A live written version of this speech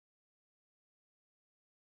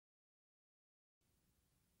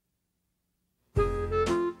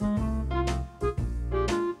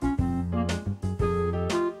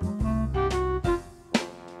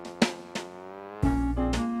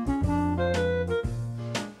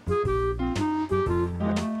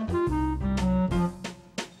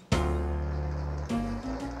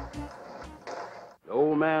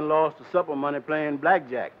supper money playing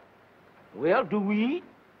blackjack. Well, do we eat?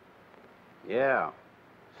 Yeah,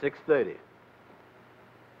 6:30.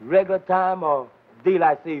 Regular time or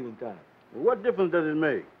daylight saving time? What difference does it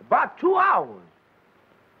make? About 2 hours.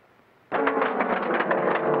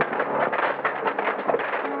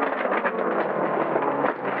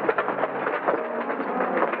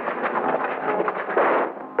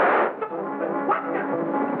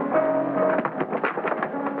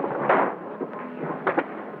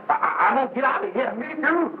 I won't get out of here. Me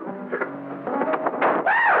too.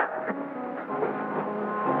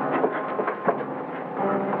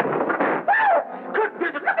 Good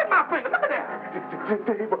business. Look at my finger. Look at that.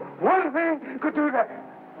 One thing could do that.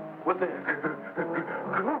 What's that?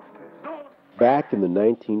 Back in the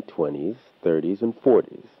 1920s, 30s, and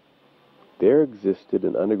 40s, there existed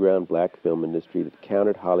an underground black film industry that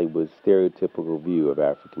countered Hollywood's stereotypical view of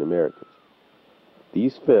African Americans.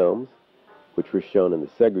 These films, which were shown in the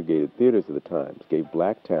segregated theaters of the times, gave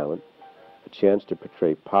black talent a chance to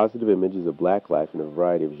portray positive images of black life in a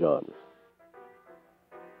variety of genres.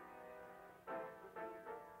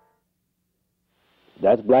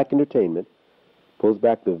 That's Black Entertainment pulls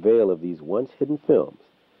back the veil of these once hidden films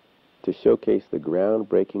to showcase the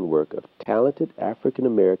groundbreaking work of talented African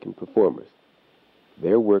American performers.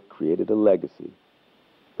 Their work created a legacy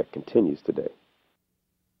that continues today.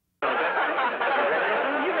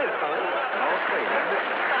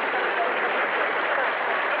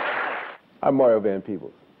 I'm Mario Van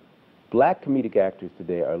Peebles. Black comedic actors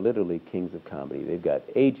today are literally kings of comedy. They've got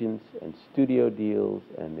agents and studio deals,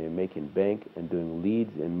 and they're making bank and doing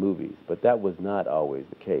leads in movies. But that was not always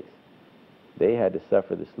the case. They had to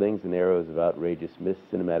suffer the slings and arrows of outrageous missed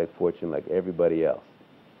cinematic fortune like everybody else.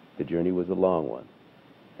 The journey was a long one,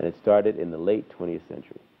 and it started in the late 20th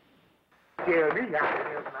century.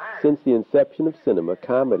 Since the inception of cinema,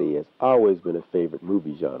 comedy has always been a favorite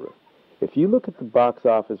movie genre. If you look at the box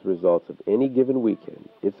office results of any given weekend,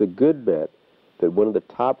 it's a good bet that one of the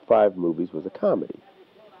top 5 movies was a comedy.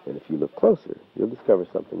 And if you look closer, you'll discover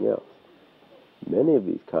something else. Many of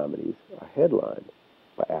these comedies are headlined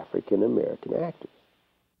by African American actors.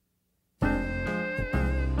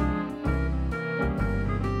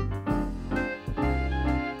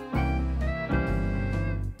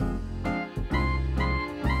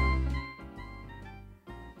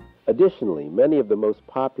 Additionally, many of the most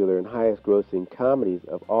popular and highest-grossing comedies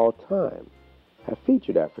of all time have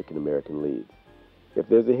featured African-American leads. If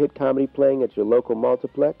there's a hit comedy playing at your local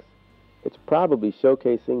multiplex, it's probably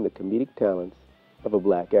showcasing the comedic talents of a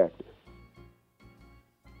black actor.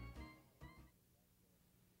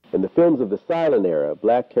 In the films of the silent era,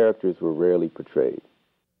 black characters were rarely portrayed.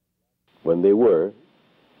 When they were,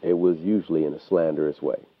 it was usually in a slanderous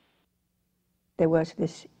way. There was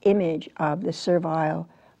this image of the servile,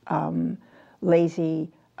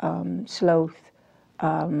 lazy, sloth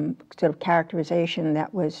sort of characterization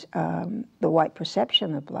that was the white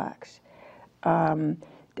perception of blacks, sort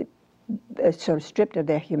of stripped of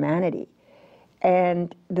their humanity.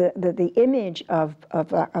 And the image of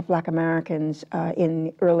black Americans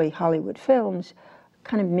in early Hollywood films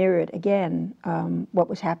kind of mirrored, again, what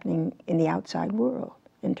was happening in the outside world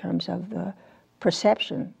in terms of the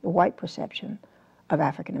perception, the white perception of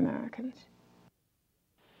African Americans.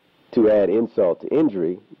 To add insult to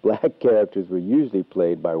injury, black characters were usually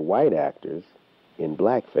played by white actors in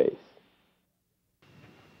blackface.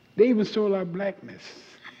 They even stole our blackness.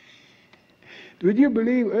 Would you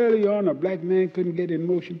believe early on a black man couldn't get in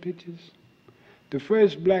motion pictures? The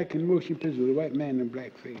first black in motion pictures was a white man in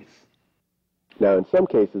blackface. Now, in some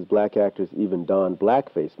cases, black actors even donned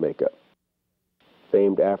blackface makeup.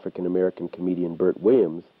 Famed African-American comedian Bert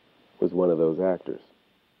Williams was one of those actors.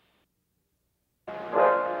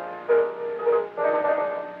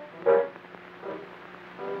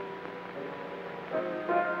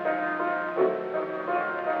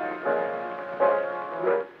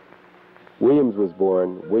 Williams was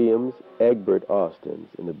born Williams Egbert Austins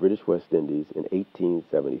in the British West Indies in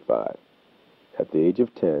 1875. At the age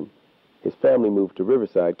of 10, his family moved to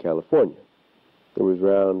Riverside, California. It was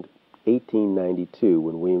around 1892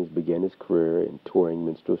 when Williams began his career in touring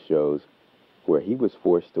minstrel shows where he was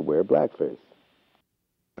forced to wear blackface.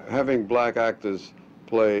 Having black actors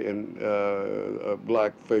play in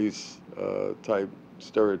blackface type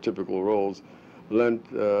stereotypical roles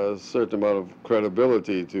lent a certain amount of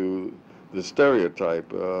credibility to the stereotype.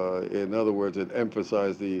 In other words, it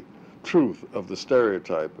emphasized the truth of the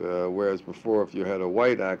stereotype, whereas before, if you had a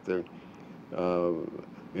white actor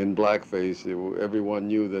in blackface, everyone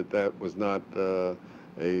knew that that was not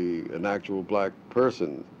an actual black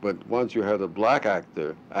person. But once you had a black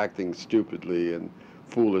actor acting stupidly and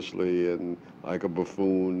foolishly and like a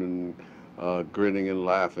buffoon and grinning and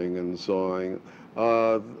laughing and sawing.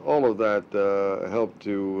 All of that helped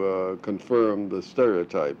to confirm the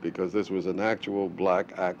stereotype, because this was an actual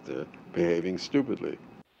black actor behaving stupidly.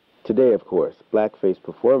 Today, of course, blackface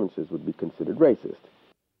performances would be considered racist.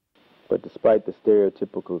 But despite the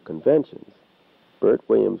stereotypical conventions, Bert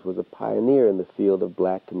Williams was a pioneer in the field of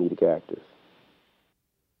black comedic actors.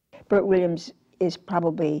 Bert Williams is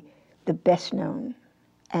probably the best known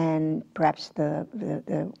and perhaps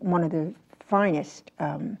one of the finest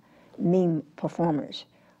meme performers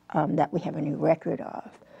that we have a new record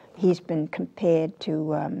of. He's been compared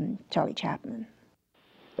to Charlie Chaplin.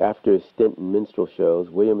 After his stint in minstrel shows,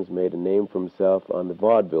 Williams made a name for himself on the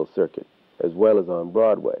vaudeville circuit, as well as on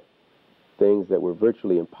Broadway, things that were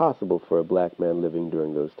virtually impossible for a black man living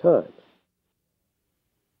during those times.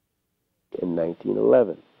 In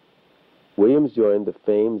 1911, Williams joined the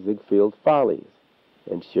famed Ziegfeld Follies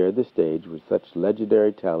and shared the stage with such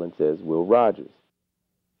legendary talents as Will Rogers,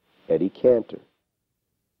 Eddie Cantor,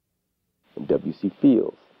 and W.C.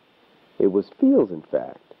 Fields. It was Fields, in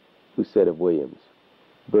fact, who said of Williams,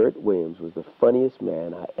 "Bert Williams was the funniest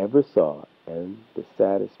man I ever saw and the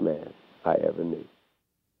saddest man I ever knew."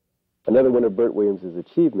 Another one of Bert Williams'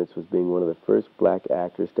 achievements was being one of the first black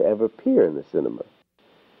actors to ever appear in the cinema.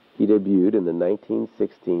 He debuted in the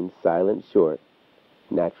 1916 silent short,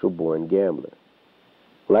 Natural Born Gambler.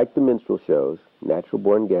 Like the minstrel shows, Natural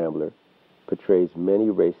Born Gambler portrays many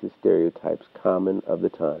racist stereotypes common of the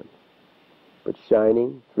times. But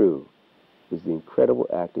shining through is the incredible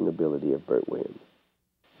acting ability of Bert Williams.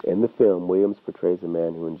 In the film, Williams portrays a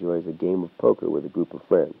man who enjoys a game of poker with a group of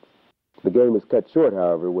friends. The game is cut short,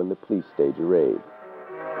 however, when the police stage a raid.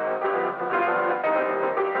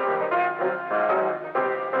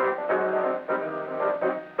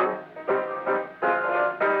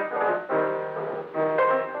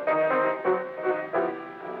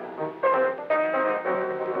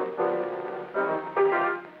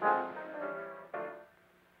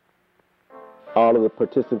 All of the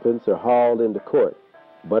participants are hauled into court,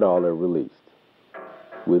 but all are released,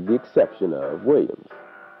 with the exception of Williams.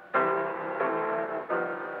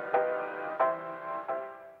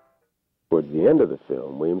 Towards the end of the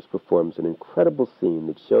film, Williams performs an incredible scene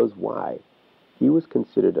that shows why he was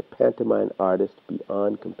considered a pantomime artist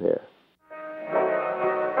beyond compare.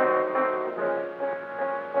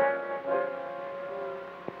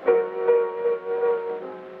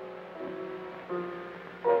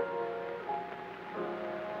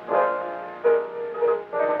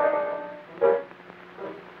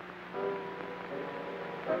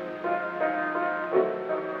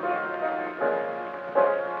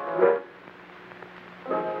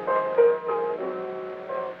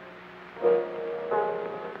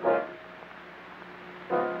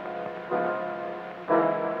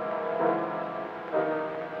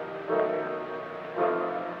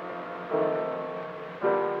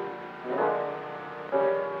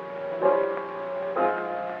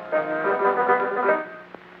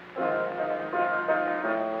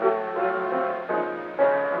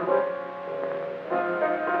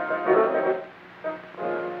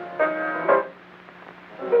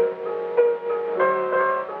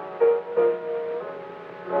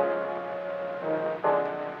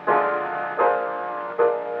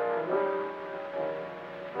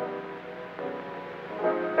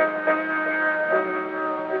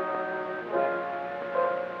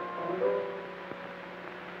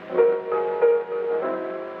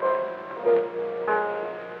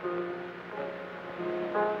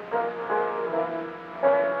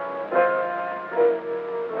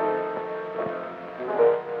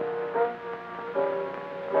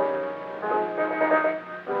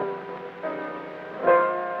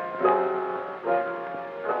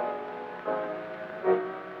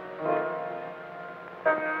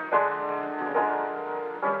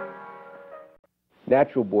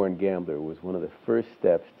 Natural Born Gambler was one of the first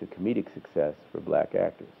steps to comedic success for black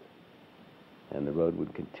actors. And the road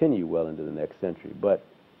would continue well into the next century. But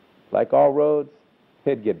like all roads,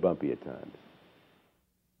 it'd get bumpy at times.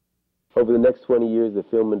 Over the next 20 years, the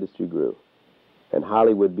film industry grew, and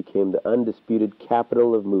Hollywood became the undisputed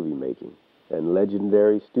capital of movie making, and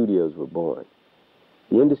legendary studios were born.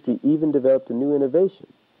 The industry even developed a new innovation,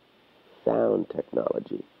 sound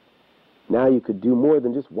technology. Now you could do more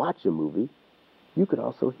than just watch a movie. You could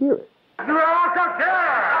also hear it.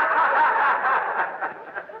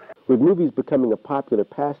 With movies becoming a popular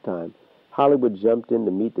pastime, Hollywood jumped in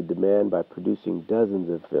to meet the demand by producing dozens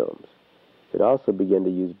of films. It also began to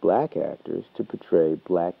use black actors to portray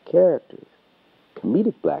black characters.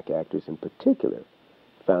 Comedic black actors in particular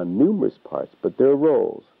found numerous parts, but their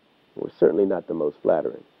roles were certainly not the most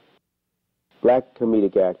flattering. Black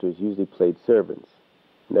comedic actors usually played servants,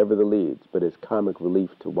 never the leads, but as comic relief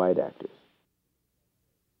to white actors.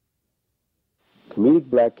 Comedic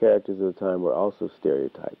black characters of the time were also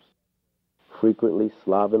stereotypes, frequently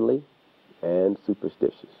slovenly and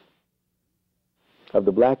superstitious. Of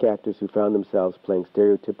the black actors who found themselves playing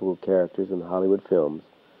stereotypical characters in Hollywood films,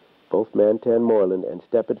 both Mantan Moreland and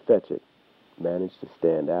Stepin Fetchit managed to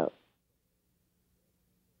stand out.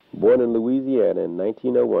 Born in Louisiana in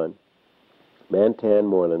 1901, Mantan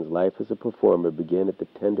Moreland's life as a performer began at the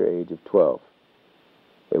tender age of 12.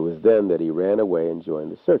 It was then that he ran away and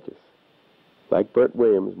joined the circus. Like Bert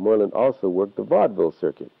Williams, Moreland also worked the vaudeville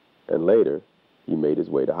circuit, and later, he made his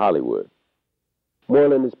way to Hollywood.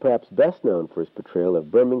 Moreland is perhaps best known for his portrayal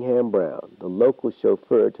of Birmingham Brown, the local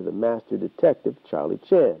chauffeur to the master detective Charlie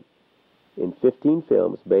Chan, in 15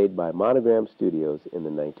 films made by Monogram Studios in the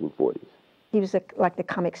 1940s. He was like the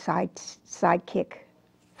comic sidekick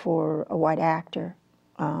for a white actor,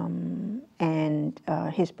 and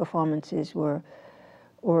his performances were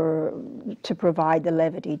to provide the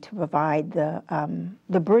levity, to provide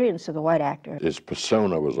the brilliance of the white actor. His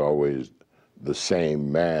persona was always the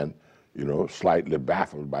same man, you know, slightly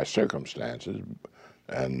baffled by circumstances,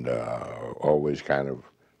 and always kind of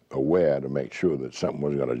aware to make sure that something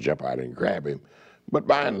was going to jump out and grab him. But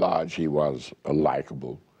by and large, he was a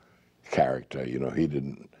likable character. You know, he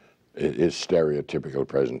didn't, his stereotypical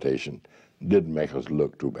presentation didn't make us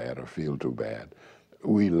look too bad or feel too bad.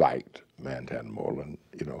 We liked Mantan Moreland.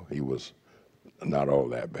 You know, he was not all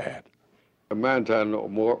that bad. Mantan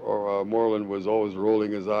Moreland was always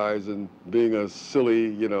rolling his eyes and being a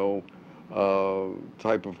silly, you know,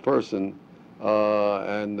 type of person,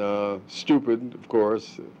 and stupid, of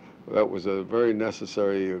course. That was a very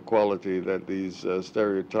necessary quality that these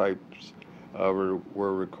stereotypes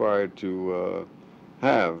were required to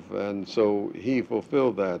have, and so he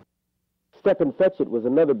fulfilled that. Stepin Fetchit was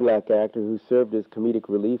another black actor who served as comedic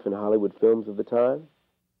relief in Hollywood films of the time.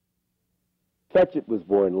 Fetchit was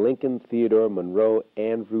born Lincoln Theodore Monroe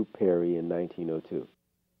Andrew Perry in 1902.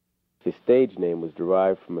 His stage name was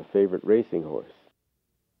derived from a favorite racing horse.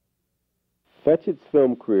 Fetchit's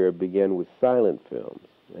film career began with silent films,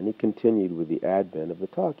 and he continued with the advent of the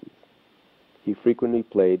talkies. He frequently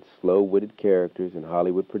played slow-witted characters in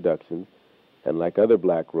Hollywood productions, and like other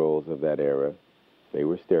black roles of that era, they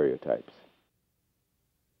were stereotypes.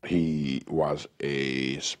 He was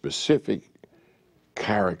a specific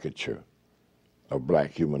caricature of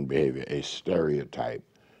black human behavior, a stereotype.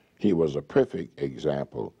 He was a perfect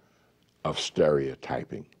example of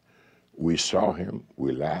stereotyping. We saw him,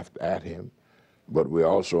 we laughed at him, but we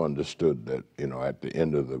also understood that, you know, at the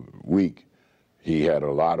end of the week, he had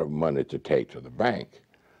a lot of money to take to the bank.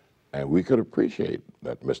 And we could appreciate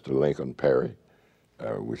that Mr. Lincoln Perry,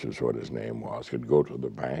 which is what his name was, could go to the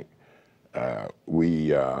bank.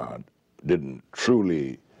 We didn't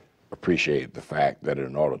truly appreciate the fact that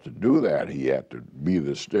in order to do that, he had to be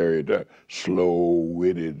the stereotype,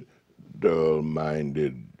 slow-witted,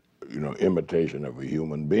 dull-minded, you know, imitation of a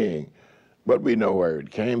human being. But we know where it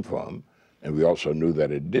came from, and we also knew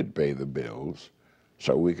that it did pay the bills.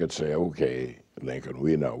 So we could say, okay, Lincoln,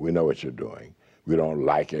 we know what you're doing. We don't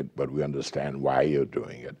like it, but we understand why you're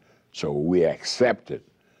doing it. So we accept it.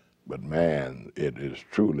 But man, it is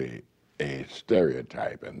truly a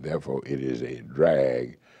stereotype, and therefore it is a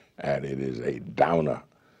drag, and it is a downer,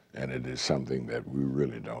 and it is something that we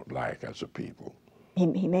really don't like as a people. He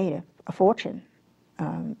made a fortune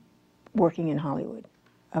working in Hollywood,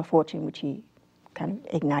 a fortune which he kind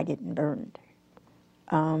of ignited and burned.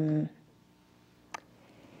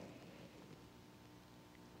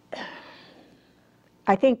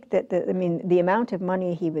 I think that the amount of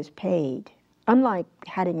money he was paid, unlike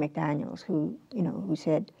Hattie McDaniels, who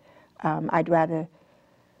said, I'd rather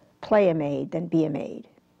play a maid than be a maid,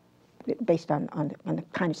 based on the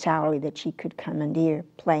kind of salary that she could commandeer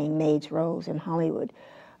playing maids' roles in Hollywood,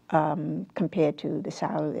 compared to the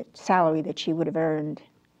salary that she would have earned,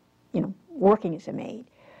 you know, working as a maid.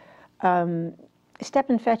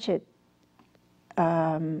 Stepin Fetchit,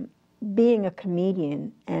 being a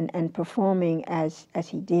comedian and performing as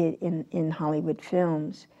he did in Hollywood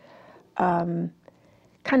films,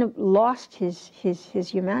 kind of lost his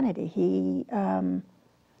humanity. He,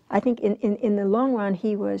 I think in the long run,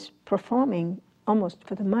 he was performing almost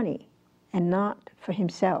for the money and not for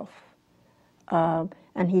himself.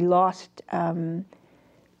 And he lost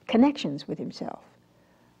connections with himself.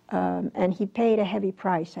 And he paid a heavy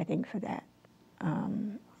price, I think, for that,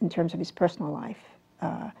 in terms of his personal life.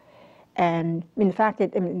 And I mean, the fact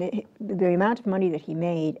that the amount of money that he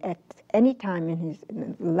made at any time in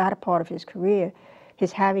the latter part of his career,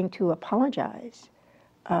 his having to apologize,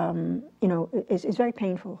 you know, is very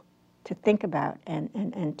painful to think about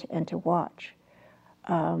and to watch,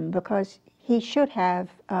 because he should have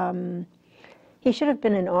been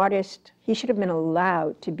an artist. He should have been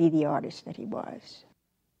allowed to be the artist that he was.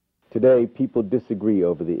 Today, people disagree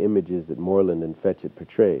over the images that Moreland and Fetchit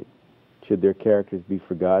portrayed. Should their characters be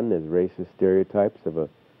forgotten as racist stereotypes of a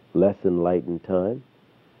less enlightened time?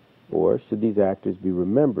 Or should these actors be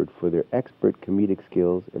remembered for their expert comedic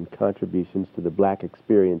skills and contributions to the black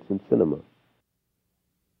experience in cinema?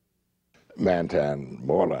 Mantan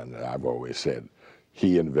Moreland, I've always said,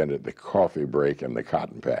 he invented the coffee break and the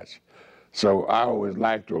cotton patch. So I always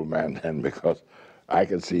liked old Mantan because I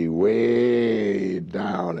could see way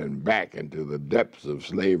down and back into the depths of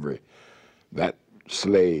slavery, that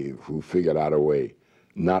slave who figured out a way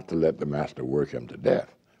not to let the master work him to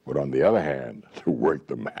death, but on the other hand, to work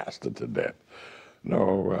the master to death.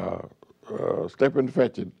 No, Stepin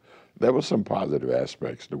Fetchit, there were some positive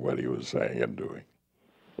aspects to what he was saying and doing.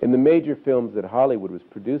 In the major films that Hollywood was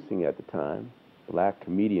producing at the time, black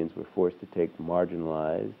comedians were forced to take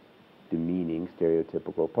marginalized, demeaning,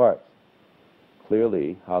 stereotypical parts.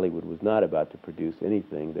 Clearly, Hollywood was not about to produce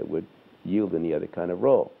anything that would yield any other kind of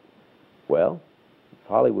role. Well, if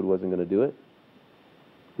Hollywood wasn't going to do it,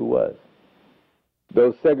 who was?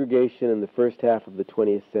 Though segregation in the first half of the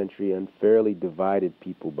 20th century unfairly divided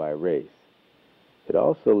people by race, it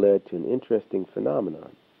also led to an interesting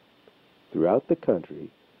phenomenon. Throughout the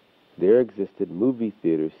country, there existed movie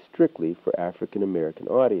theaters strictly for African American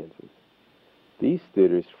audiences. These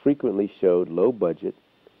theaters frequently showed low-budget,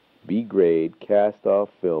 B-grade, cast-off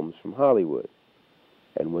films from Hollywood.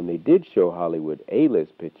 And when they did show Hollywood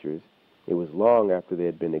A-list pictures, it was long after they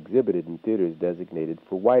had been exhibited in theaters designated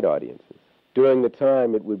for white audiences. During the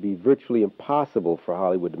time, it would be virtually impossible for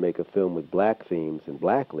Hollywood to make a film with black themes and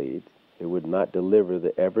black leads. It would not deliver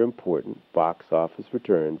the ever-important box office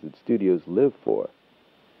returns that studios live for.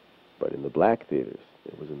 But in the black theaters,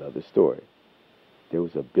 it was another story. There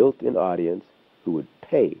was a built-in audience who would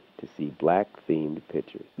pay to see black-themed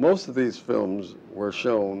pictures. Most of these films were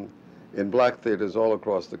shown in black theaters all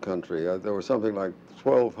across the country. There were something like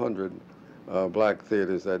 1,200 black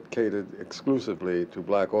theaters that catered exclusively to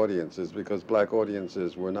black audiences, because black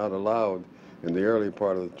audiences were not allowed in the early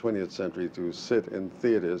part of the 20th century to sit in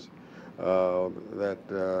theaters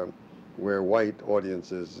where white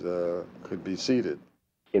audiences could be seated.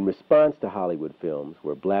 In response to Hollywood films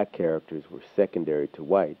where black characters were secondary to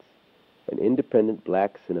whites, an independent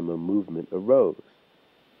black cinema movement arose.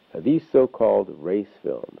 Now, these so-called race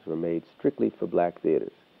films were made strictly for black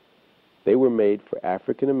theaters. They were made for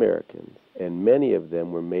African Americans, and many of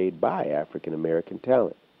them were made by African American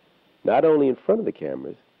talent, not only in front of the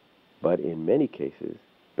cameras, but in many cases,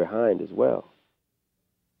 behind as well.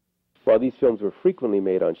 While these films were frequently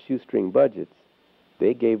made on shoestring budgets,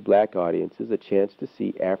 they gave black audiences a chance to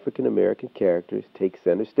see African American characters take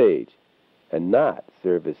center stage and not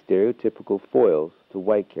serve as stereotypical foils to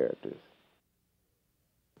white characters.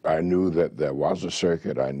 I knew that there was a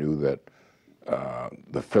circuit. I knew that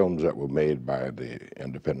the films that were made by the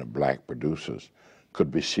independent black producers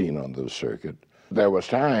could be seen on the circuit. There was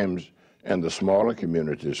times in the smaller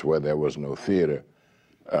communities where there was no theater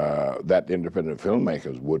that independent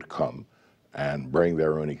filmmakers would come and bring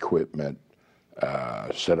their own equipment,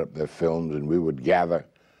 set up their films, and we would gather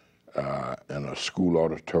in a school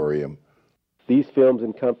auditorium. These films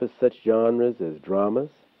encompass such genres as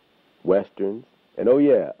dramas, westerns, and oh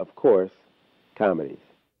yeah, of course, comedies.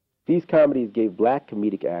 These comedies gave black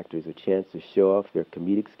comedic actors a chance to show off their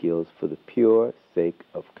comedic skills for the pure sake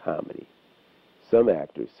of comedy. Some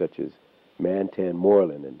actors, such as Mantan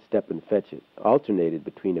Moreland and Stepin Fetchit, alternated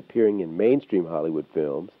between appearing in mainstream Hollywood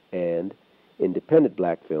films and independent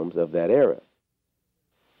black films of that era.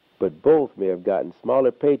 But both may have gotten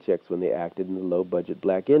smaller paychecks when they acted in the low-budget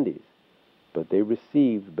black indies, but they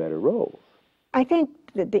received better roles. I think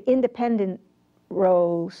that the independent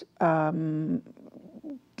roles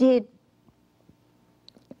did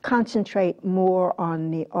concentrate more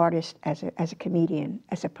on the artist as a comedian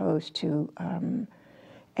as opposed to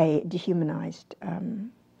a dehumanized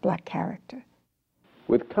black character.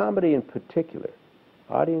 With comedy in particular,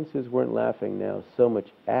 audiences weren't laughing now so much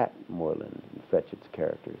at Moreland and Fetchit's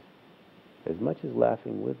characters as much as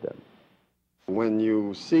laughing with them. When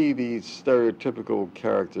you see these stereotypical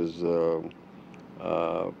characters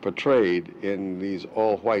portrayed in these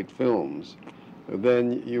all-white films,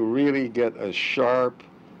 then you really get a sharp,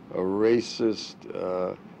 racist,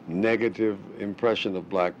 negative impression of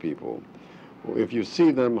black people. If you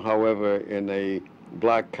see them, however, in a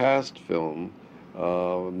black cast film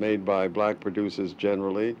made by black producers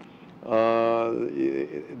generally,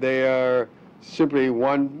 They are simply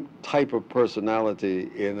one type of personality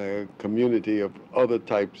in a community of other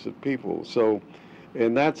types of people. So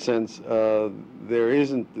in that sense, there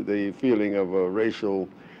isn't the feeling of a racial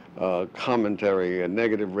commentary, a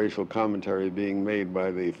negative racial commentary being made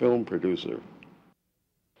by the film producer.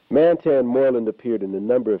 Mantan Moreland appeared in a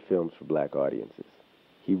number of films for black audiences.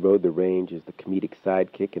 He rode the range as the comedic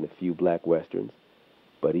sidekick in a few black westerns,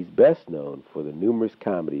 but he's best known for the numerous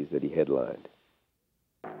comedies that he headlined.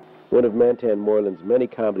 One of Mantan Moreland's many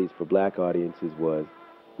comedies for black audiences was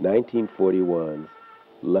 1941's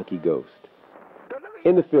Lucky Ghost.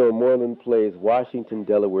 In the film, Moreland plays Washington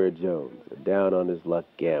Delaware Jones, a down-on-his-luck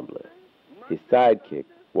gambler. His sidekick,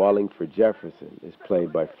 Wallingford Jefferson, is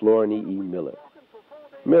played by Florine E. Miller.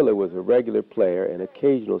 Miller was a regular player and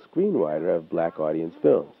occasional screenwriter of black audience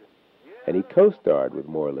films, and he co-starred with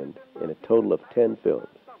Moreland in a total of 10 films.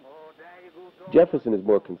 Jefferson is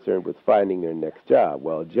more concerned with finding their next job,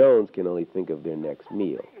 while Jones can only think of their next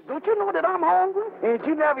meal. Don't you know that I'm hungry? Ain't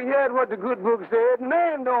you never heard what the good book said?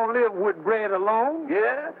 Man don't live with bread alone.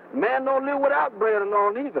 Yeah, man don't live without bread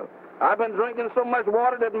alone either. I've been drinking so much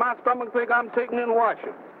water that my stomach think I'm taking in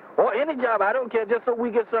washing. Or any job, I don't care, just so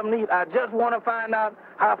we get something to eat. I just want to find out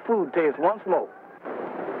how food tastes once more.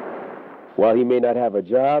 While he may not have a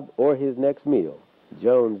job or his next meal,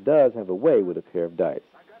 Jones does have a way with a pair of dice,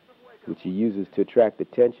 which he uses to attract the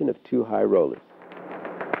attention of two high rollers.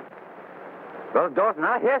 Brother Dawson,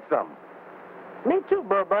 I hear something. Me too,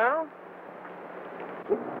 Bur Brown.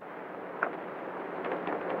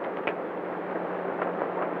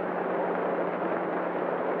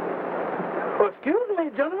 Oh, excuse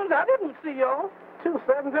me, gentlemen, I didn't see y'all. 2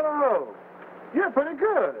 sevens in a row. You're pretty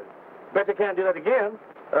good. Bet you can't do that again.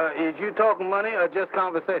 Is you talking money or just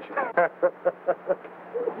conversation?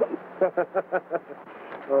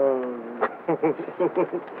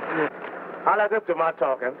 I like up to my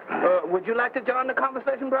talking. Would you like to join the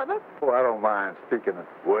conversation, brother? Oh, I don't mind speaking a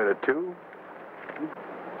word or two.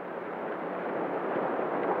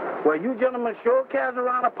 Well, you gentlemen sure carries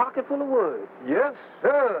around a pocket full of words. Yes,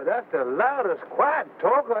 sir. That's the loudest quiet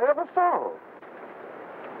talk I ever saw.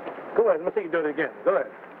 Go ahead. Let me see you do it again. Go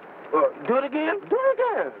ahead. Do it again? Do it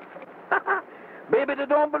again. Baby, they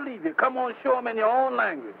don't believe you. Come on, show them in your own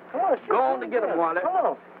language. Come on, Go on to get them, Wally. Come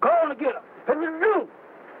on. Go on to get them.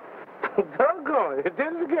 Doggone it. It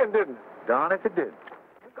did it again, didn't it? Darn if it did.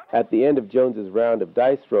 At the end of Jones's round of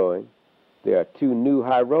dice throwing, there are two new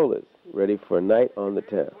high rollers ready for a night on the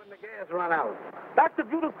town. When the gas run out. That's the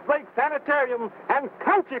Beautiful Lake Sanitarium and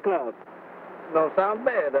Country Club. Don't sound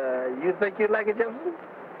bad. You think you'd like it, Jefferson?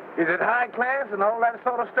 Is it high class and all that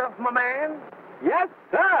sort of stuff, my man? Yes,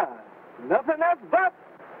 sir. Nothing else but.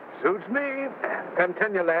 Suits me.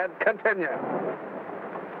 Continue, lad. Continue.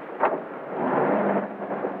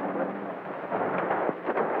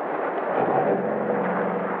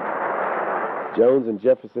 Jones and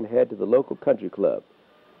Jefferson head to the local country club,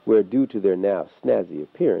 where, due to their now snazzy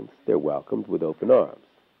appearance, they're welcomed with open arms.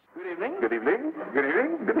 Good evening. Good evening. Good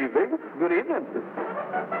evening. Good evening. Good evening.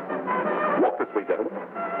 Walk this way, gentlemen.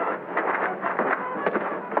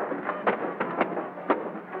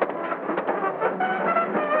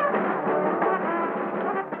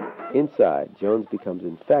 Inside, Jones becomes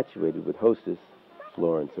infatuated with hostess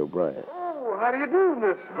Florence O'Brien. Oh, how do you do,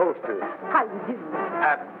 Miss Hostess? How you do?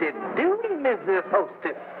 How did do, Mrs.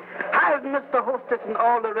 Hostess? How's Mr. Hostess and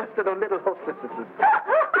all the rest of the little hostesses?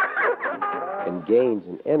 And gains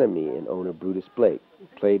an enemy in owner Brutus Blake,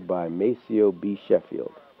 played by Maceo B.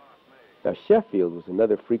 Sheffield. Now, Sheffield was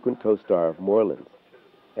another frequent co-star of Moreland's,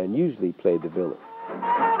 and usually played the villain.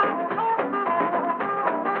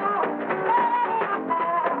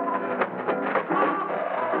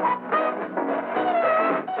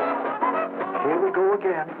 Here we go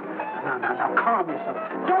again. Now, calm yourself.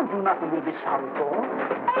 Don't do nothing we'll be sorry for.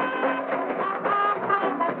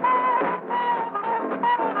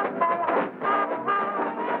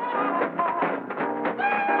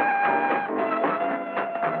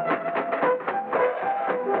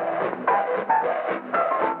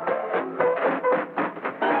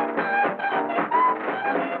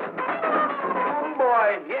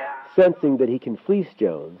 Sensing that he can fleece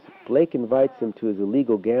Jones, Blake invites him to his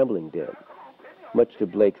illegal gambling den. Much to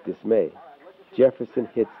Blake's dismay, Jefferson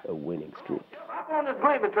hits a winning streak. Up on this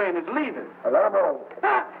gravy train, it's leaving. Hello.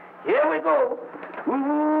 Here we go.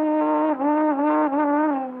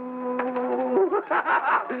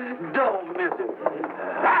 Don't miss it.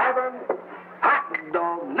 Hot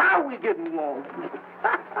dog. Now we're getting warm.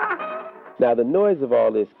 Now, the noise of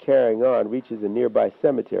all this carrying on reaches a nearby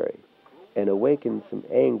cemetery, and awaken some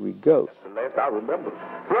angry ghosts. The last I remember.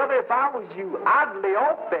 Brother, if I was you, I'd lay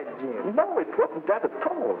off that gin. No, it wasn't that at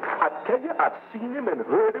all. I tell you, I've seen him and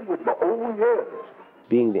heard him with my own ears.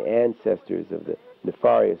 Being the ancestors of the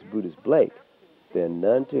nefarious Brutus Blake, they're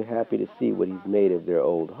none too happy to see what he's made of their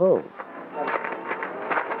old home.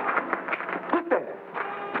 What's that?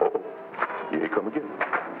 Oh, here he come again.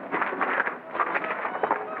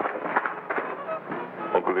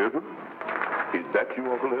 Uncle Ezra? Is that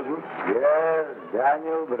you, Uncle Ezra? Yes,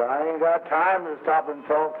 Daniel, but I ain't got time to stop and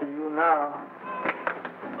talk to you now.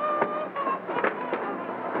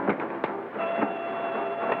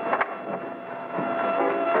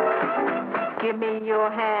 Give me your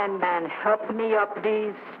hand and help me up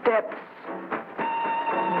these steps.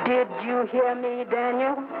 Did you hear me,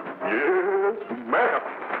 Daniel? Yes, ma'am.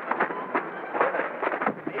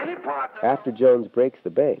 After Jones breaks the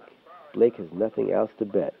bank, Blake has nothing else to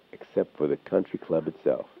bet except for the country club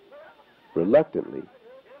itself. Reluctantly,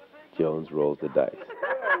 Jones rolls the dice.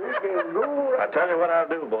 I tell you what I'll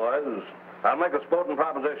do, boys. I'll make a sporting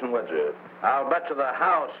proposition with you. I'll bet you the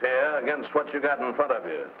house here against what you got in front of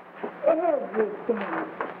you. Everything.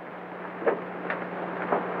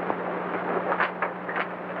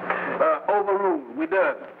 Overruled. We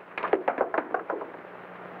done.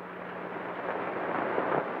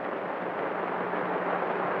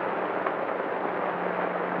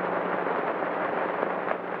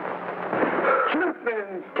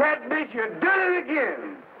 Catfish, you done it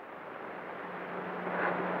again.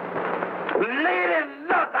 Lady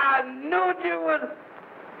luck, I knew you would.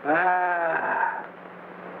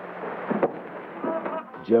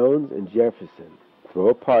 Jones and Jefferson throw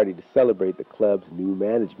a party to celebrate the club's new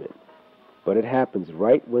management. But it happens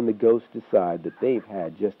right when the ghosts decide that they've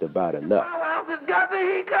had just about enough.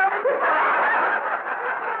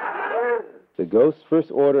 The ghost's first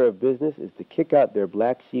order of business is to kick out their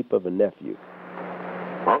black sheep of a nephew.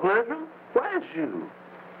 Uncle Ezra, where's you?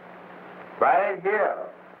 Right here.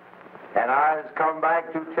 And I has come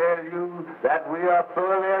back to tell you that we are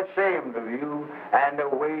thoroughly ashamed of you and the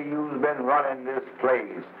way you've been running this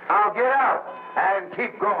place. Now get out and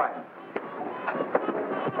keep going.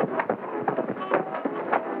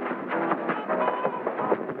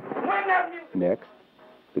 Next,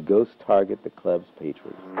 the ghosts target the club's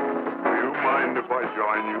patrons. Do you mind if I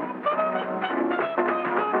join you?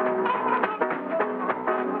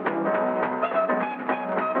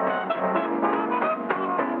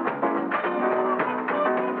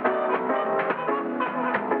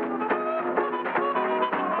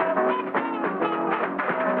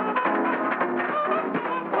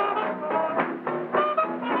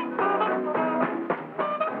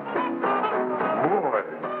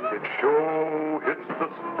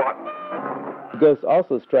 Ghosts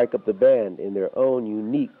also strike up the band in their own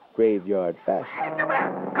unique graveyard fashion. Come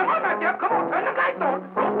on, now, Jeff. Come on. Turn the lights on.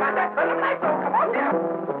 Don't got that. Turn the lights on. Come on, Jeff.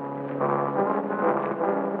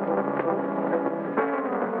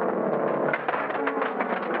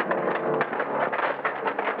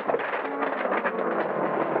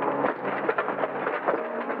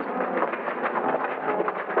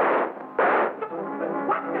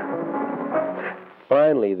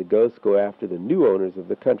 Finally, the ghosts go after the new owners of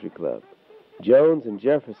the country club. Jones and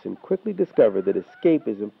Jefferson quickly discover that escape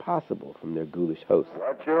is impossible from their ghoulish host.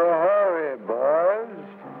 What's your hurry, boys?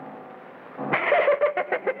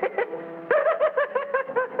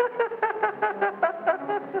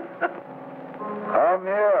 Come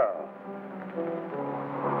here.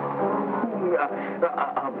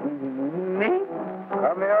 Me?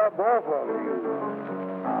 Come here, both of you.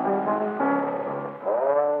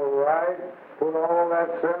 All right. Put all that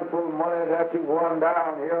sinful money that you won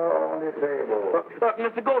down here on the table.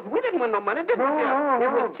 Mr. Ghost, we didn't win no money, did we? No.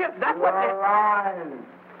 It was chips. That's what You're lying.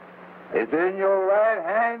 It's in your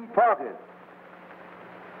right-hand pocket.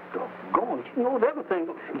 Going, she knows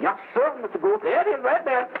everything. Yes, sir, Mr. Ghost. There it is, right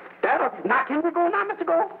there. Now, can we go now, Mr.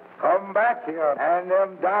 Ghost? Come back here. And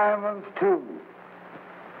them diamonds, too.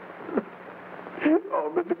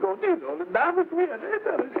 Oh, Mr. Ghost, these are the diamonds we had.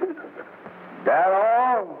 That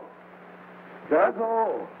all? That's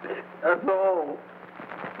all. That's all.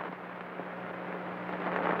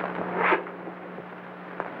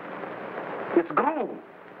 It's gone.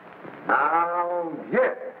 Now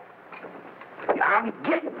get. I'm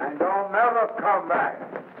getting. And don't never come back.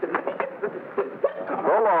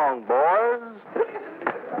 So long, boys.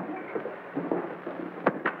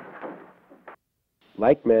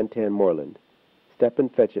 Like Mantan Moreland, Stepin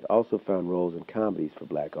Fetchit also found roles in comedies for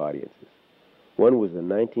black audiences. One was the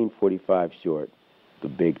 1945 short, The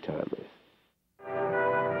Big Timers.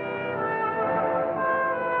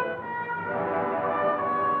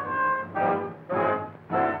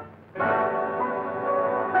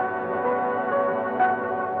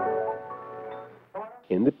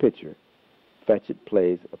 In the picture, Fetchit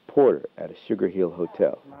plays a porter at a Sugar Hill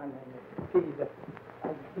hotel.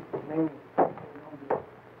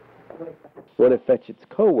 One of Fetchit's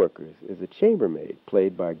co-workers is a chambermaid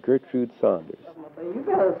played by Gertrude Saunders. You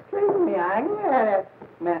better straighten me. I ain't gonna have that,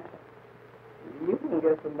 man. You can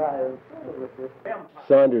get somebody with this.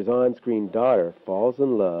 Saunders' on-screen daughter falls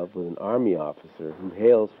in love with an Army officer who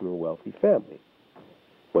hails from a wealthy family.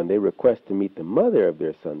 When they request to meet the mother of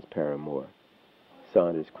their son's paramour,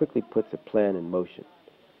 Saunders quickly puts a plan in motion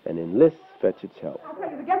and enlists Fetchit's help. I'll tell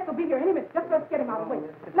you, the guest will be here any minute. Just let's get him out of the way.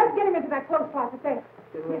 Let's get him into that clothes closet there.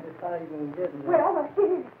 Well,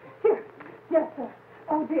 here. Yes, sir.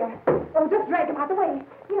 Oh, dear. Oh, just drag him out the way.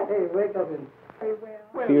 Yes. Hey, wake up and... Very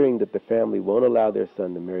well. Fearing that the family won't allow their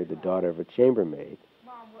son to marry the daughter of a chambermaid,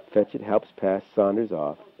 Fetchit helps pass Saunders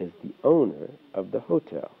off as the owner of the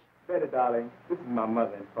hotel. Betty, darling, this is my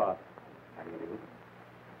mother and father. How do you do?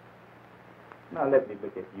 Now let me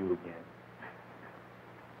look at you again.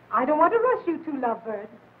 I don't want to rush you two lovebirds,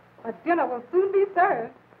 but dinner will soon be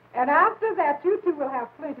served. And after that, you two will have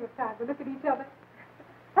plenty of time to look at each other.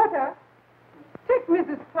 Porter, take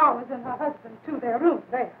Mrs. Flowers and her husband to their rooms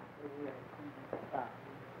there.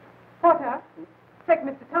 Porter, take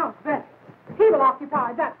Mr. Tom's bed. He will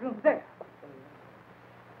occupy that room there.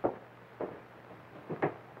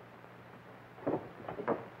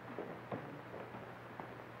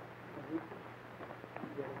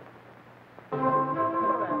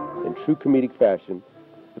 In true comedic fashion,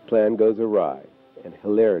 the plan goes awry and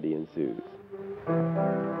hilarity ensues.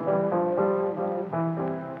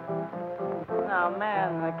 Now, a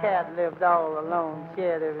man and a cat lived all alone,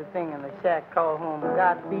 shared everything in the shack called home.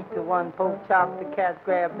 Got beat to one pork chop, the cat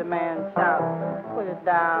grabbed the man's shout. Put it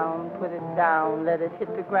down, let it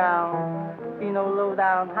hit the ground. Be no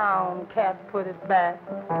low-down hound, cat put it back.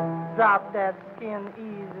 Drop that skin,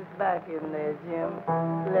 ease it back in there, Jim.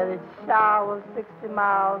 Let it shower 60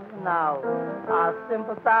 miles an hour. I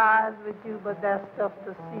sympathize with you, but that's stuff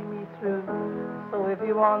to see me through. So if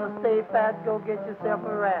you want to stay fat, go get yourself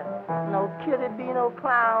a rat. No kitty be no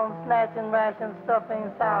clown, snatching ration stuff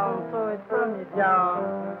ain't sound. Throw it from you,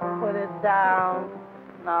 John. Put it down.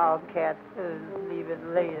 Now, cat, leave it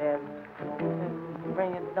lay there.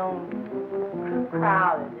 Bring it, don't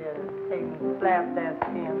crowd it there. Take and slap that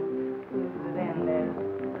skin. Use it in there.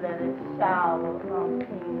 Let it shower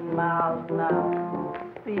 15 miles an hour.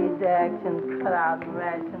 Speed the action, cut out and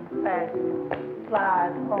ration fashion.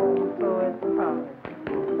 Slide home, throw it from it.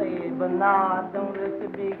 Say, Bernard, don't let your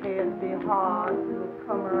big head be hard. It'll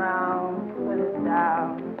come around, put it down.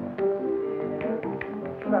 Yeah,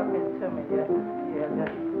 suck it to me, yeah,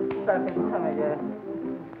 just suck it to me, yeah.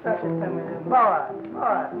 Suck it to me, yeah. Boy.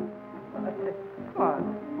 Come on.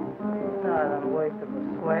 Not I'm wasting my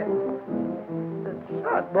sweat.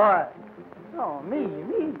 Suck, boy. Oh, me.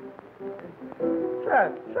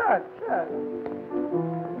 Suck.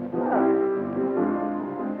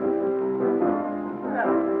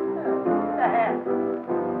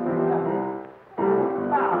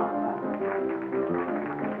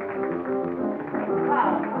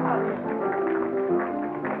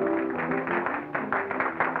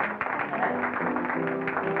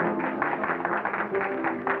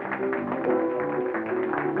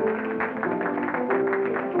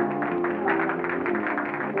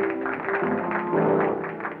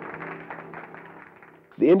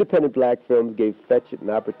 The independent black films gave Fetchit an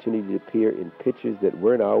opportunity to appear in pictures that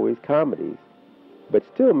weren't always comedies, but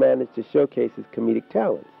still managed to showcase his comedic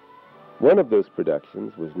talents. One of those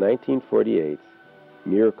productions was 1948's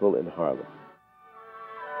Miracle in Harlem.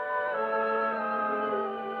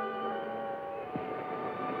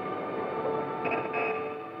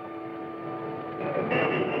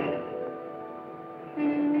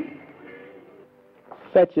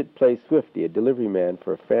 Fetchit plays Swifty, a delivery man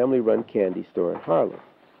for a family-run candy store in Harlem.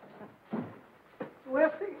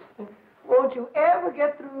 Swifty, won't you ever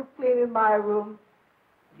get through cleaning my room?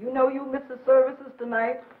 You know you missed the services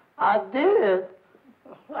tonight. I did.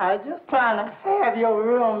 I just trying to have your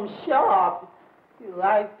room sharp. You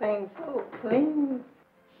like things so clean.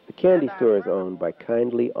 The candy store is owned by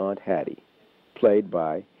kindly Aunt Hattie, played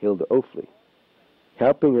by Hilda Oakley.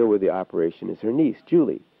 Helping her with the operation is her niece,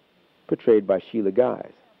 Julie, portrayed by Sheila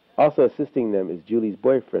Guise. Also assisting them is Julie's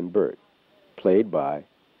boyfriend, Bert, played by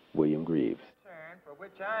William Greaves. For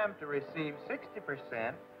which I am to receive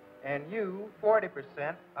 60% and you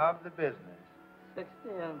 40% of the business. 60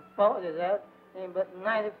 and 40, that ain't but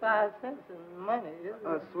 95 cents in money,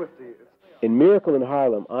 isn't it? Swifty. In Miracle in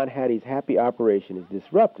Harlem, Aunt Hattie's happy operation is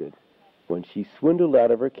disrupted when she's swindled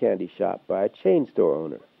out of her candy shop by a chain store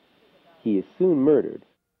owner. He is soon murdered.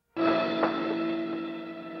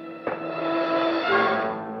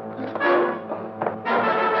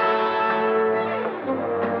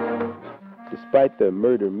 Despite the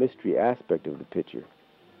murder mystery aspect of the picture,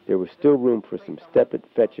 there was still room for some Stepin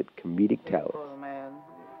Fetchit comedic talents.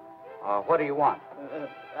 What do you want?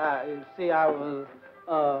 You see, I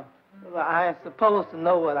ain't supposed to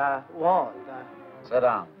know what I want. Sit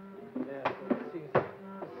down. Yeah, excuse me.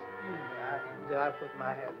 I put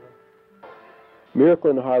my head in. Miracle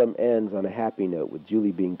in Harlem ends on a happy note with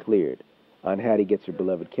Julie being cleared. Aunt Hattie gets her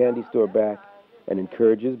beloved candy store back and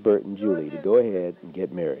encourages Bert and Julie to go ahead and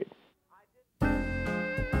get married.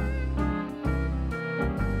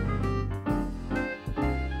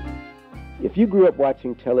 If you grew up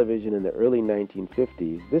watching television in the early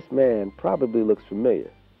 1950s, this man probably looks familiar.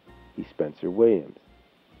 He's Spencer Williams,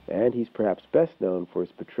 and he's perhaps best known for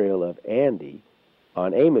his portrayal of Andy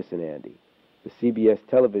on Amos and Andy. The CBS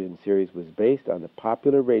television series was based on the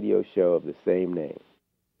popular radio show of the same name.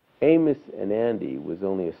 Amos and Andy was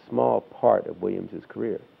only a small part of Williams's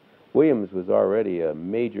career. Williams was already a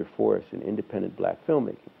major force in independent black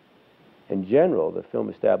filmmaking. In general, the film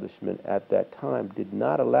establishment at that time did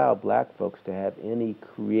not allow black folks to have any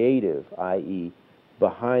creative, i.e.,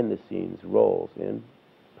 behind-the-scenes roles in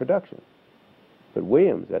production. But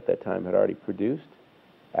Williams at that time had already produced,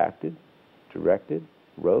 acted, directed,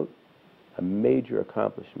 wrote, a major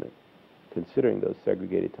accomplishment considering those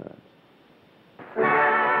segregated times.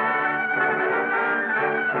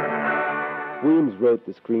 Williams wrote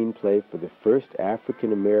the screenplay for the first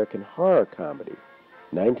African-American horror comedy,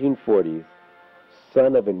 1940's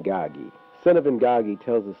Son of Ngagi. Son of Ngagi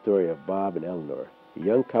tells the story of Bob and Eleanor, a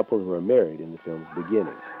young couple who are married in the film's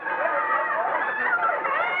beginning.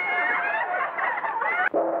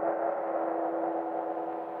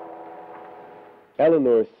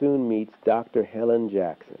 Eleanor soon meets Dr. Helen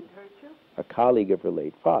Jackson, a colleague of her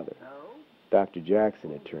late father. Dr.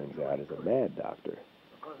 Jackson, it turns out, is a mad doctor.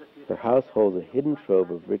 Her house holds a hidden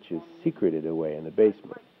trove of riches secreted away in the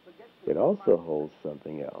basement. It also holds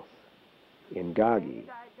something else. Ngagi,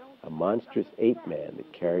 a monstrous ape man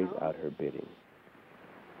that carries out her bidding.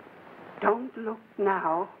 Don't look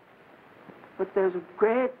now, but there's a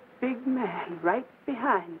great big man right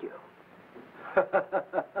behind you.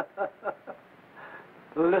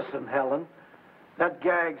 Listen, Helen, that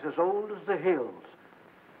gag's as old as the hills.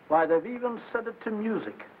 Why, they've even set it to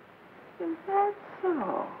music. Is that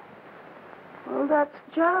so? Well, that's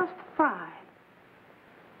just fine.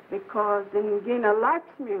 Because Ngina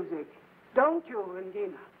likes music. Don't you,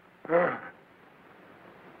 Ngina?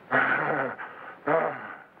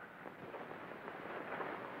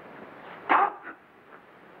 Stop!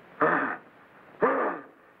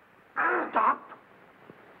 Stop!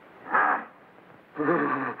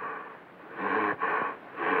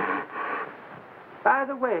 By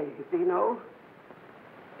the way, Zeno,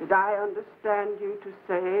 did I understand you to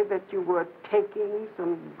say that you were taking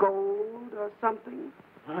some gold or something?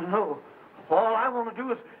 No. All I want to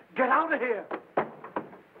do is get out of here.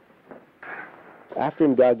 After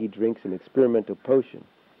Ngagi drinks an experimental potion,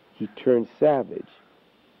 he turns savage,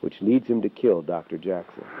 which leads him to kill Dr.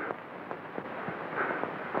 Jackson.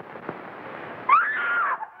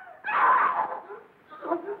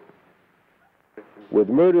 With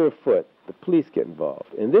murder afoot, the police get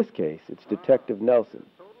involved. In this case, it's Detective Nelson,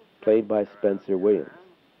 played by Spencer Williams.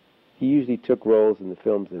 He usually took roles in the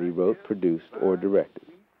films that he wrote, produced, or directed.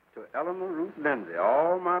 To Eleanor Ruth Lindsay,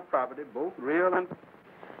 all my property, both real and...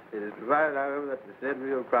 It is provided, however, that the said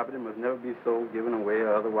real property must never be sold, given away,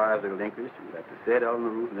 or otherwise relinquished, and that the said Eleanor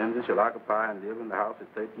Ruth Lindsay shall occupy and live in the house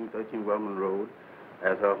at 1313 Wellman Road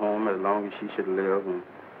as her home as long as she should live. And...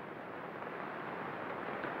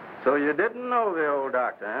 So you didn't know the old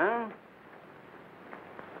doctor, huh?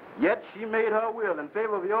 Yet she made her will in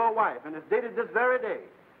favor of your wife, and it's dated this very day.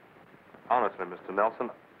 Honestly, Mr.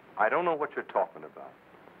 Nelson, I don't know what you're talking about.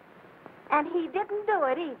 And he didn't do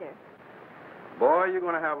it either. Boy, you're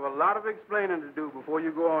going to have a lot of explaining to do before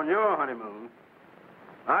you go on your honeymoon.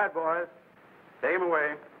 All right, boys, take him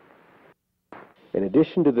away. In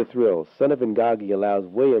addition to the thrill, Son of Ngagi allows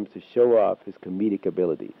Williams to show off his comedic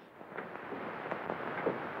abilities.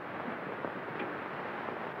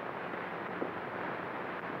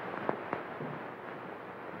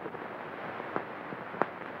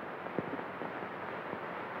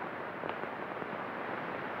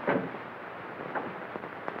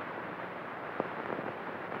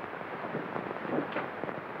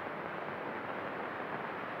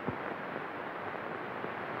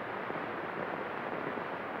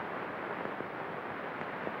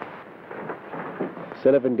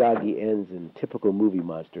 Son of Ngagi ends in typical movie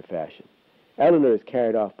monster fashion. Eleanor is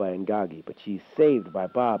carried off by Ngagi, but she's saved by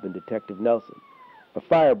Bob and Detective Nelson. A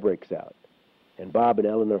fire breaks out, and Bob and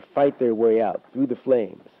Eleanor fight their way out through the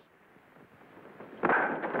flames.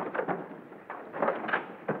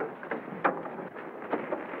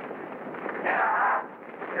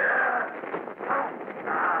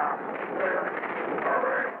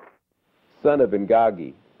 Son of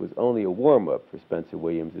Ngagi was only a warm-up for Spencer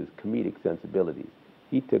Williams' comedic sensibilities.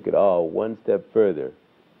 He took it all one step further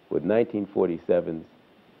with 1947's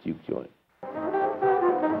Juke Joint.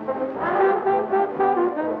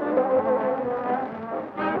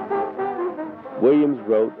 Williams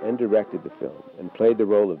wrote and directed the film and played the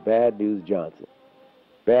role of Bad News Johnson.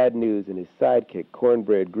 Bad News and his sidekick,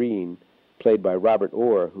 Cornbread Green, played by Robert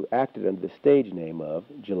Orr, who acted under the stage name of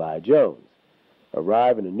July Jones,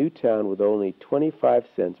 arrive in a new town with only 25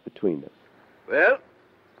 cents between them. Well,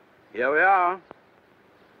 here we are.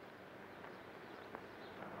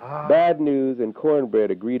 Bad News and Cornbread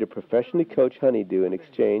agree to professionally coach Honeydew in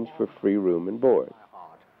exchange for free room and board.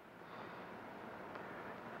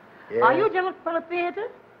 Yeah. Are you gentlemen from the theater?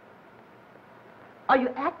 Are you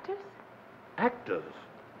actors? Actors?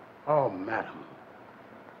 Oh, madam.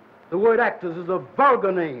 The word actors is a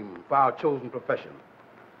vulgar name for our chosen profession.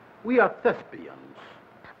 We are thespians.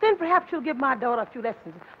 Then perhaps you'll give my daughter a few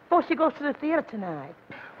lessons before she goes to the theater tonight.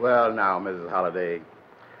 Well, now, Mrs. Holliday,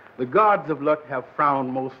 the gods of luck have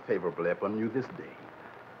frowned most favorably upon you this day.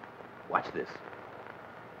 Watch this.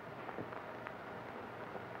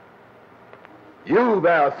 You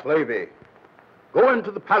there, slavey, go into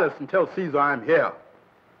the palace and tell Caesar I'm here.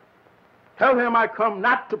 Tell him I come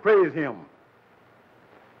not to praise him.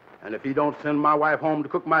 And if he don't send my wife home to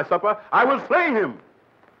cook my supper, I will slay him.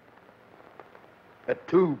 Et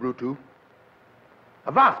tu, Brutu.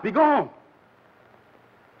 Avast, be gone.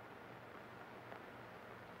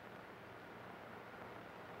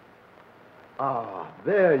 Ah,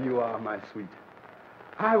 there you are, my sweet.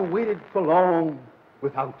 I waited for long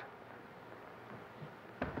without.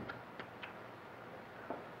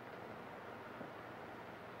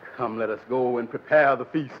 Come, let us go and prepare the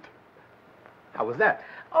feast. How was that?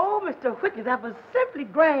 Oh, Mr. Whitney, that was simply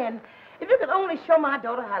grand. If you could only show my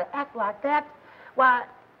daughter how to act like that, why,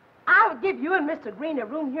 I would give you and Mr. Green a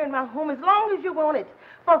room here in my home as long as you want it,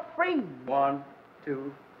 for free. 1,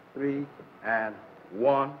 2, 3, and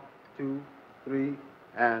 1, 2, 3,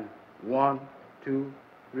 and 1, 2,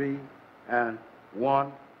 3, and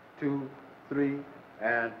 1, 2, 3,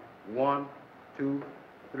 and 1, 2,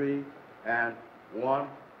 3, and 1,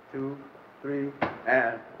 2, 3,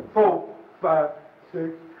 and 4, 5, 6.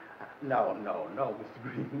 No, Mr.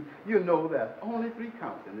 Green. You know there's only 3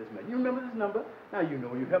 counts in this mess. You remember this number? Now you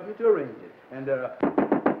know you helped me to arrange it. And,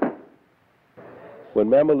 When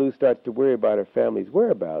Mama Lou starts to worry about her family's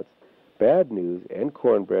whereabouts, Bad News and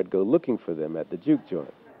Cornbread go looking for them at the Juke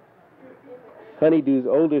Joint. Honeydew's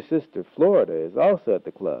older sister, Florida, is also at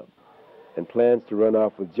the club and plans to run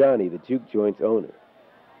off with Johnny, the Juke Joint's owner.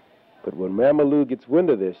 But when Mama Lou gets wind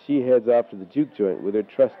of this, she heads off to the Juke Joint with her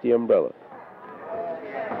trusty umbrella.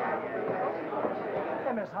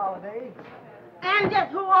 Hey, Miss Holliday. And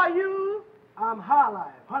just who are you? I'm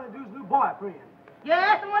Harlive, Honeydew's new boyfriend.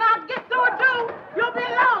 Yes, and when I get through with you, you'll be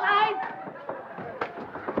alone, eh?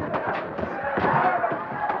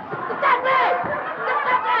 Get that man! Get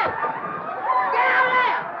that man! Get out of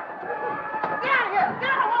there! Get out of here! Get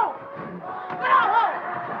out of home! Get out of home!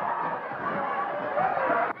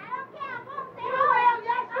 You will!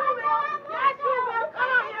 Yes, you will! Yes, you will!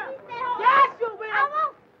 Come on here! Yes, you will!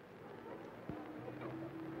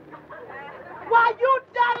 Why, you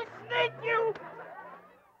dirty sneak, you!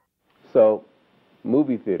 So,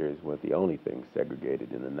 movie theaters weren't the only things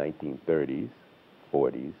segregated in the 1930s,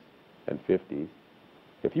 40s, and 50s.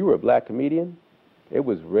 If you were a black comedian, it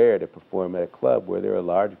was rare to perform at a club where there were a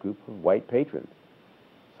large group of white patrons.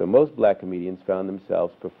 So most black comedians found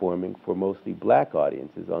themselves performing for mostly black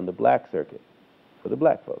audiences on the black circuit, for the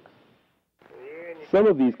black folks. Some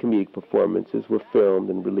of these comedic performances were filmed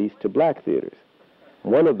and released to black theaters.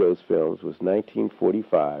 One of those films was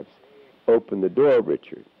 1945's Open the Door,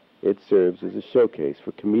 Richard. It serves as a showcase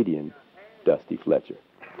for comedian Dusty Fletcher.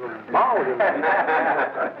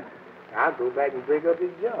 I'll go back and break up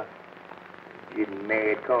his jaw. Getting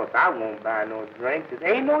mad because I won't buy no drinks. It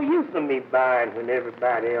ain't no use of me buying when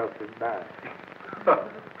everybody else is buying.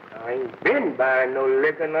 I ain't been buying no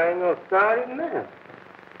liquor and I ain't gonna start it now.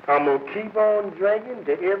 I'm gonna keep on drinking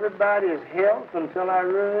to everybody's health until I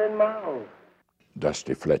ruin my own.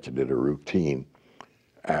 Dusty Fletcher did a routine,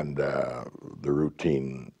 and the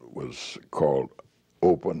routine was called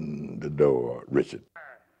Open the Door, Richard.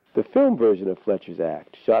 The film version of Fletcher's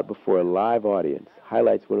act, shot before a live audience,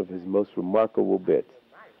 highlights one of his most remarkable bits,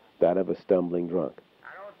 that of a stumbling drunk.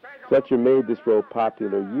 Fletcher made this role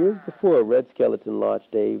popular years before Red Skeleton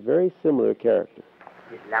launched a very similar character.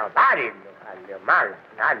 Now, I didn't know how to live my life.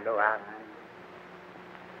 I know how.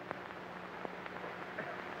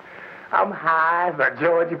 I'm high as a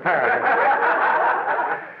Georgia pine.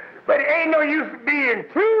 But it ain't no use being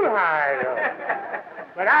getting too high, though.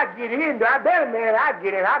 But I get in, though. I better, man, I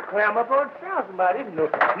get in. I climb up on top. Somebody didn't know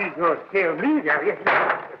he's going to tell me that.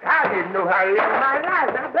 I didn't know how to live my life.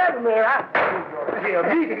 I better, man, he's going to tell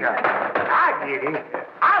me that. I get in.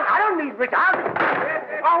 I don't need Richard.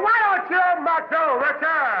 Oh, why don't you open my door,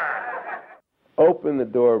 Richard? Open the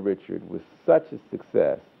Door, Richard was such a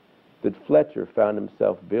success that Fletcher found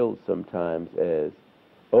himself billed sometimes as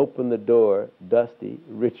Open the Door, Dusty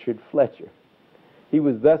Richard Fletcher. He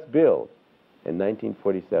was thus billed in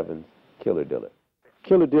 1947's Killer Diller.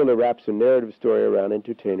 Killer Diller wraps a narrative story around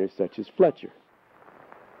entertainers such as Fletcher.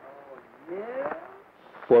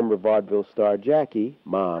 Former vaudeville star Jackie,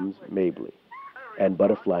 Moms Mabley, and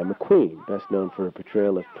Butterfly McQueen, best known for her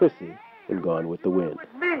portrayal of Prissy in Gone with the Wind.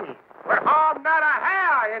 But I'm not a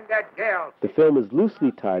hair in that girl. The film is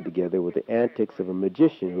loosely tied together with the antics of a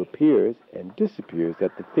magician who appears and disappears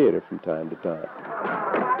at the theater from time to time.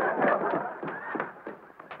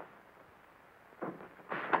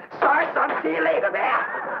 Sorry, son. See you later, there.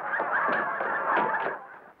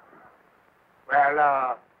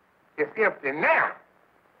 Well, it's empty now.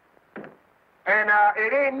 And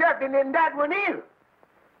it ain't nothing in that one either.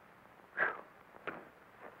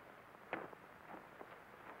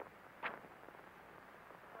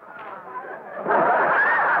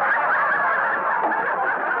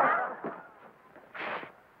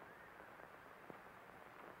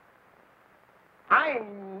 I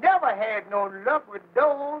ain't never had no luck with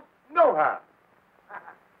those, no how.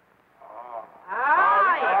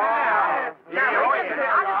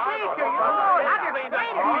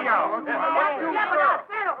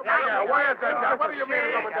 What do you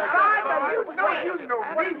mean with that? You know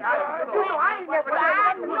me. You know I ain't never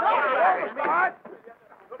done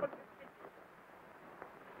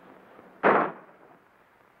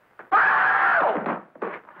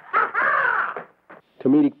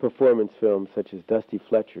Comedic performance films such as Dusty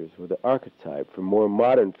Fletcher's were the archetype for more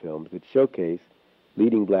modern films that showcase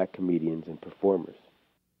leading black comedians and performers.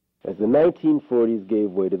 As the 1940s gave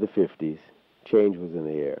way to the 50s, change was in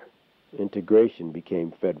the air. Integration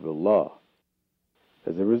became federal law.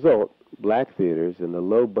 As a result, black theaters and the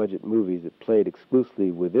low-budget movies that played exclusively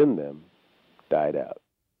within them died out.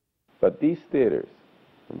 But these theaters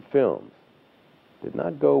and films did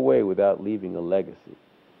not go away without leaving a legacy.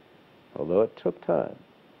 Although it took time,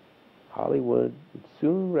 Hollywood would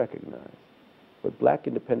soon recognize what black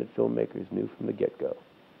independent filmmakers knew from the get-go,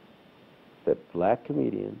 that black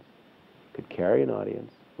comedians could carry an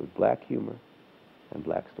audience with black humor and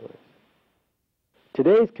black stories.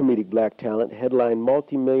 Today's comedic black talent headline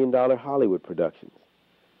multi-million-dollar Hollywood productions.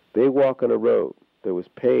 They walk on a road that was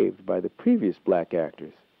paved by the previous black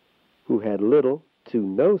actors who had little to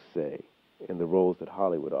no say in the roles that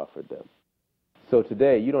Hollywood offered them. So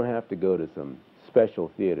today, you don't have to go to some special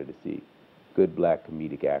theater to see good black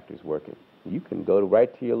comedic actors working. You can go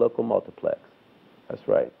right to your local multiplex. That's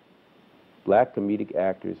right. Black comedic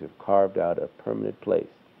actors have carved out a permanent place.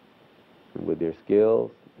 And with their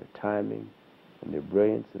skills, their timing, and their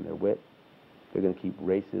brilliance and their wit, they're going to keep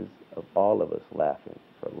races of all of us laughing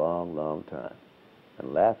for a long, long time.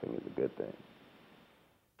 And laughing is a good thing.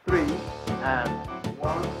 3 and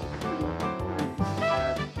 1, 2, 3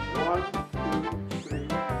 and 1, 2, 3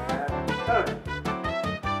 and turn.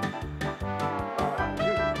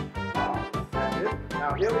 That's it.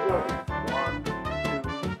 Now here we go again. 1,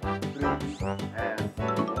 2, 3 and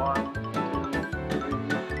 1, 2, 3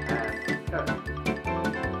 and turn. That's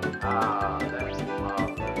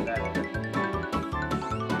that's it.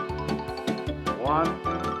 1,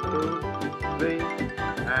 2, 3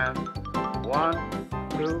 and 1,